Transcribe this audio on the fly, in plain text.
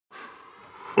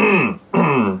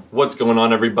What's going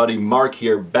on, everybody? Mark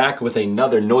here, back with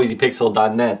another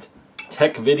NoisyPixel.net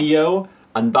tech video,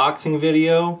 unboxing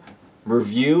video,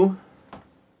 review.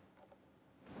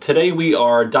 Today we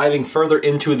are diving further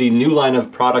into the new line of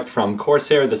product from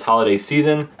Corsair this holiday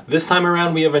season. This time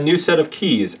around we have a new set of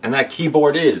keys, and that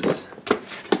keyboard is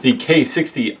the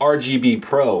K60 RGB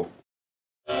Pro.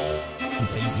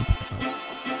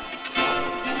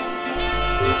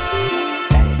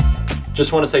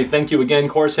 Just want to say thank you again,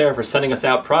 Corsair, for sending us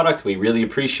out product. We really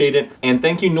appreciate it. And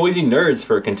thank you, Noisy Nerds,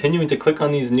 for continuing to click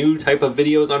on these new type of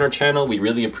videos on our channel. We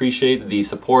really appreciate the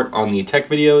support on the tech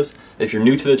videos. If you're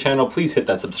new to the channel, please hit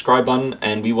that subscribe button,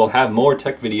 and we will have more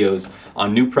tech videos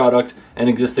on new product and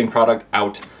existing product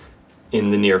out in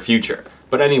the near future.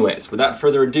 But anyways, without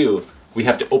further ado, we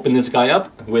have to open this guy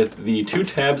up with the two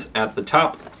tabs at the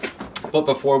top. But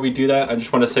before we do that, I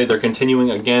just want to say they're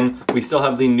continuing again. We still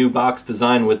have the new box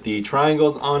design with the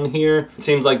triangles on here. It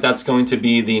seems like that's going to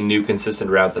be the new consistent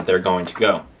route that they're going to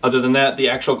go. Other than that, the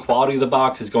actual quality of the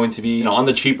box is going to be, on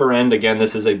the cheaper end. Again,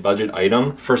 this is a budget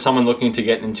item for someone looking to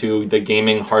get into the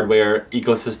gaming hardware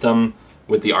ecosystem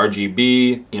with the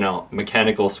RGB,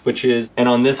 mechanical switches. And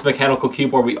on this mechanical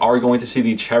keyboard, we are going to see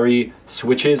the cherry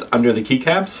switches under the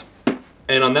keycaps.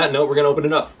 And on that note, we're gonna open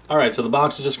it up. All right, so the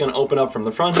box is just gonna open up from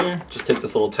the front here. Just take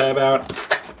this little tab out,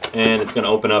 and it's gonna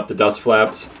open up the dust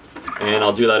flaps. And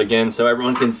I'll do that again so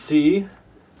everyone can see.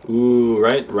 Ooh,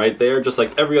 right there, just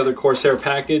like every other Corsair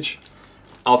package.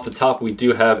 Off the top, we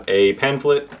do have a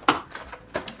pamphlet.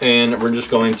 And we're just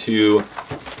going to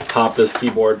pop this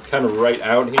keyboard kind of right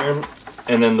out here.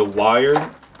 And then the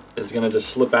wire is gonna just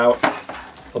slip out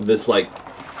of this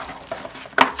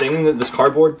thing, this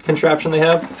cardboard contraption they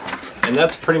have. And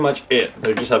that's pretty much it.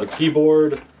 They just have a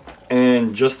keyboard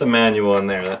and just the manual in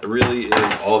there. That really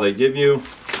is all they give you.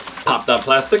 Pop that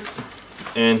plastic.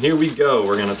 And here we go.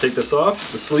 We're gonna take this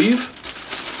off, the sleeve.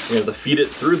 We have to feed it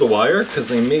through the wire because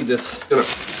they made this.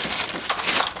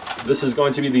 This is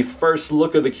going to be the first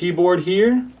look of the keyboard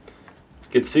here. You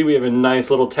can see we have a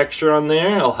nice little texture on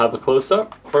there. I'll have a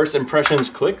close-up. First impressions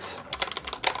clicks.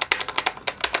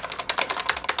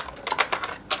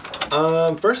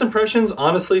 First impressions,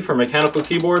 honestly, for mechanical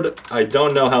keyboard, I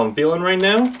don't know how I'm feeling right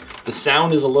now. The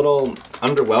sound is a little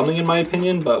underwhelming in my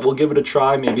opinion, but we'll give it a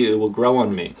try. Maybe it will grow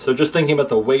on me. So just thinking about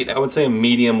the weight, I would say a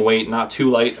medium weight, not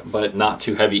too light, but not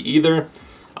too heavy either.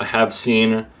 I have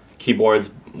seen keyboards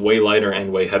way lighter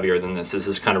and way heavier than this. This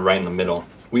is kind of right in the middle.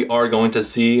 We are going to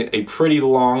see a pretty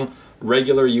long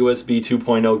regular USB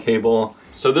 2.0 cable.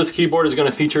 So this keyboard is going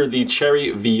to feature the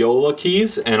cherry viola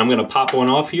keys, and I'm going to pop one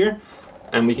off here.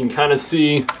 And we can kind of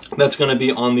see that's going to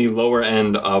be on the lower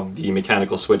end of the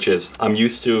mechanical switches. I'm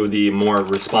used to the more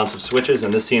responsive switches,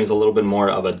 and this seems a little bit more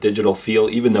of a digital feel,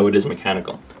 even though it is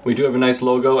mechanical. We do have a nice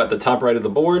logo at the top right of the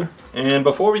board. And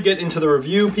before we get into the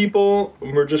review, people,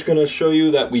 we're just going to show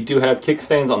you that we do have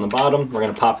kickstands on the bottom. We're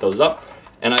going to pop those up.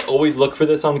 And I always look for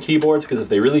this on keyboards, because if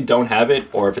they really don't have it,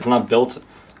 or if it's not built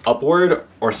upward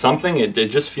or something, it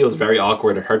just feels very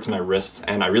awkward. It hurts my wrists,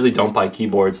 and I really don't buy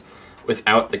keyboards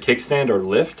without the kickstand or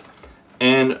lift.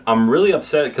 And I'm really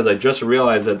upset because I just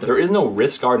realized that there is no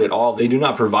wrist guard at all. They do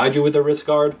not provide you with a wrist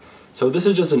guard. So this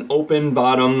is just an open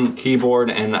bottom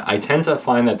keyboard, and I tend to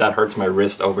find that that hurts my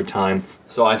wrist over time.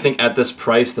 So I think at this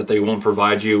price that they won't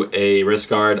provide you a wrist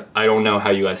guard. I don't know how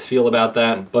you guys feel about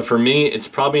that, but for me, it's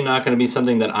probably not going to be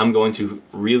something that I'm going to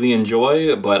really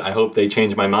enjoy, but I hope they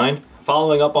change my mind.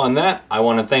 Following up on that, I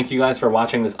want to thank you guys for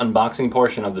watching this unboxing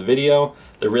portion of the video.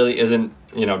 There really isn't,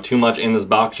 too much in this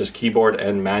box, just keyboard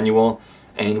and manual.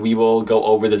 And we will go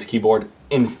over this keyboard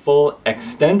in full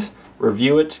extent,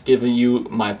 review it, give you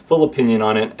my full opinion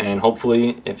on it, and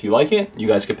hopefully, if you like it, you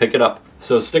guys can pick it up.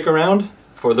 So stick around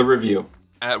for the review.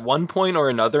 At one point or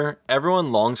another,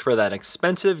 everyone longs for that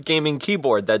expensive gaming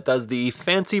keyboard that does the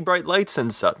fancy bright lights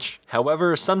and such.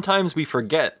 However, sometimes we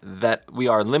forget that we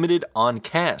are limited on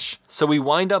cash, so we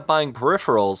wind up buying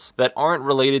peripherals that aren't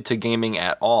related to gaming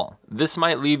at all. This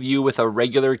might leave you with a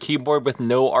regular keyboard with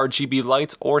no RGB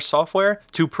lights or software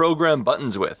to program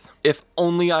buttons with. If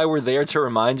only I were there to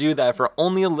remind you that for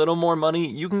only a little more money,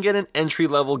 you can get an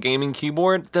entry-level gaming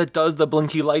keyboard that does the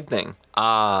blinky light thing.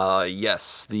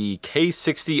 Yes, the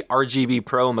K60 RGB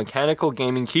Pro mechanical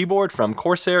gaming keyboard from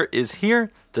Corsair is here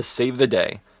to save the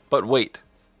day. But wait,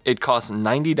 it costs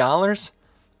 $90?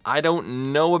 I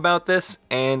don't know about this,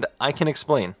 and I can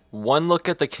explain. One look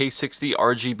at the K60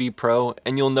 RGB Pro,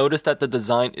 and you'll notice that the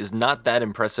design is not that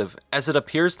impressive, as it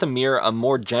appears to mirror a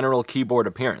more general keyboard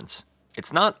appearance.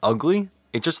 It's not ugly,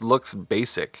 it just looks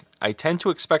basic. I tend to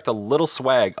expect a little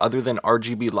swag other than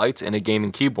RGB lights in a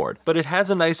gaming keyboard, but it has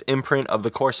a nice imprint of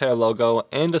the Corsair logo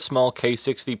and a small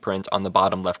K60 print on the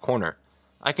bottom left corner.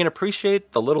 I can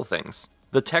appreciate the little things.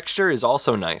 The texture is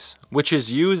also nice, which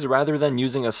is used rather than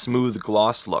using a smooth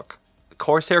gloss look.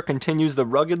 Corsair continues the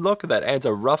rugged look that adds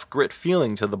a rough grit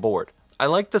feeling to the board. I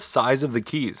like the size of the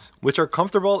keys, which are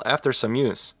comfortable after some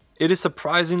use. It is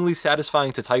surprisingly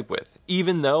satisfying to type with,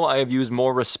 even though I have used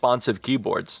more responsive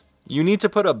keyboards. You need to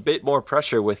put a bit more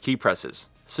pressure with key presses,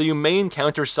 so you may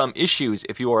encounter some issues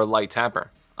if you are a light tapper.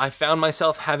 I found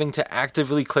myself having to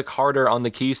actively click harder on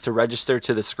the keys to register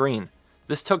to the screen.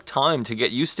 This took time to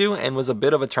get used to and was a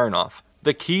bit of a turnoff.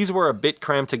 The keys were a bit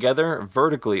crammed together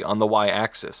vertically on the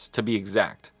Y-axis, to be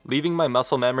exact, leaving my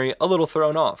muscle memory a little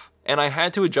thrown off, and I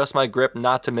had to adjust my grip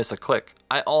not to miss a click.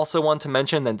 I also want to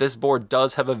mention that this board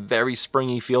does have a very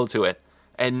springy feel to it,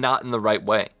 and not in the right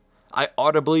way. I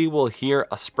audibly will hear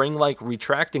a spring-like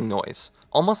retracting noise,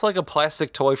 almost like a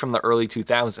plastic toy from the early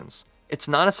 2000s. It's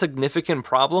not a significant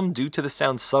problem due to the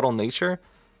sound's subtle nature,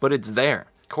 but it's there.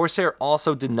 Corsair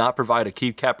also did not provide a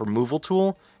keycap removal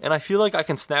tool, and I feel like I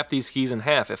can snap these keys in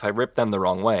half if I rip them the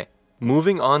wrong way.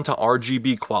 Moving on to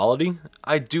RGB quality,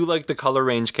 I do like the color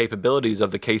range capabilities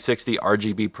of the K60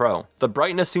 RGB Pro. The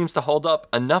brightness seems to hold up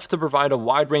enough to provide a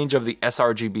wide range of the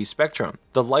sRGB spectrum.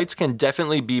 The lights can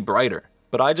definitely be brighter,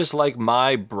 but I just like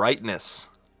my brightness.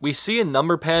 We see a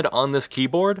number pad on this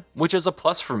keyboard, which is a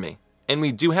plus for me, and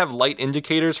we do have light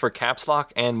indicators for caps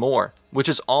lock and more, which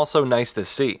is also nice to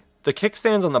see. The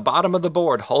kickstands on the bottom of the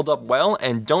board hold up well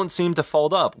and don't seem to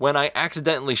fold up when I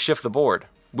accidentally shift the board.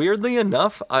 Weirdly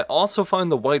enough, I also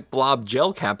find the white blob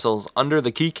gel capsules under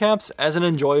the keycaps as an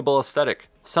enjoyable aesthetic.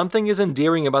 Something is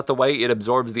endearing about the way it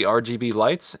absorbs the RGB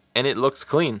lights, and it looks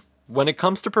clean. When it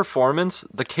comes to performance,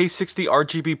 the K60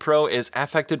 RGB Pro is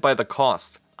affected by the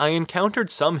cost. I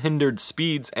encountered some hindered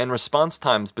speeds and response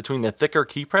times between the thicker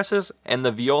key presses and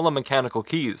the Viola mechanical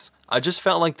keys. I just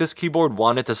felt like this keyboard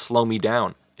wanted to slow me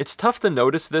down. It's tough to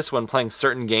notice this when playing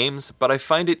certain games, but I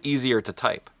find it easier to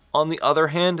type. On the other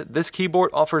hand, this keyboard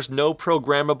offers no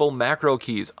programmable macro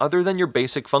keys other than your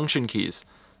basic function keys.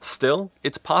 Still,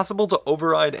 it's possible to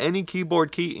override any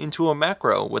keyboard key into a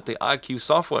macro with the iCUE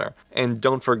software. And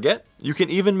don't forget, you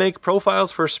can even make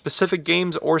profiles for specific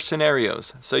games or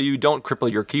scenarios, so you don't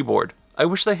cripple your keyboard. I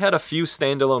wish they had a few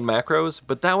standalone macros,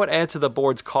 but that would add to the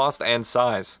board's cost and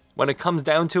size. When it comes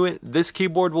down to it, this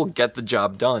keyboard will get the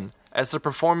job done, as the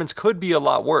performance could be a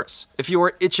lot worse. If you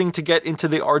are itching to get into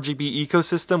the RGB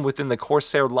ecosystem within the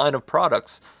Corsair line of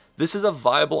products, this is a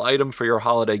viable item for your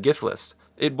holiday gift list.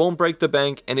 It won't break the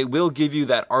bank, and it will give you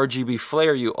that RGB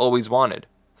flair you always wanted.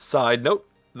 Side note,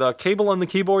 the cable on the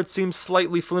keyboard seems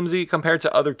slightly flimsy compared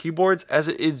to other keyboards, as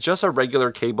it is just a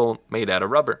regular cable made out of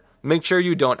rubber. Make sure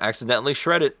you don't accidentally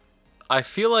shred it. I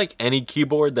feel like any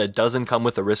keyboard that doesn't come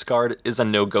with a wrist guard is a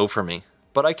no-go for me.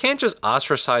 But I can't just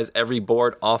ostracize every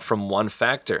board off from one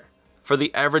factor. For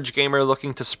the average gamer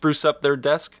looking to spruce up their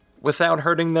desk without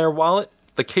hurting their wallet,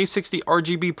 the K60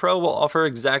 RGB Pro will offer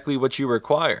exactly what you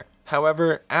require.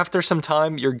 However, after some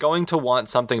time, you're going to want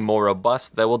something more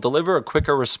robust that will deliver a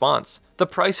quicker response. The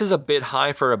price is a bit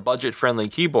high for a budget-friendly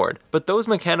keyboard, but those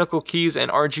mechanical keys and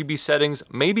RGB settings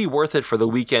may be worth it for the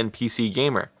weekend PC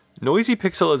gamer. Noisy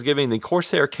Pixel is giving the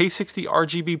Corsair K60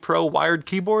 RGB Pro wired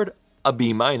keyboard a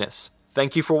B-.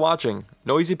 Thank you for watching.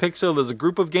 Noisy Pixel is a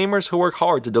group of gamers who work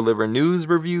hard to deliver news,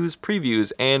 reviews,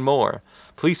 previews, and more.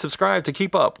 Please subscribe to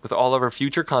keep up with all of our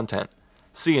future content.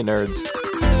 See you,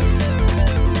 nerds.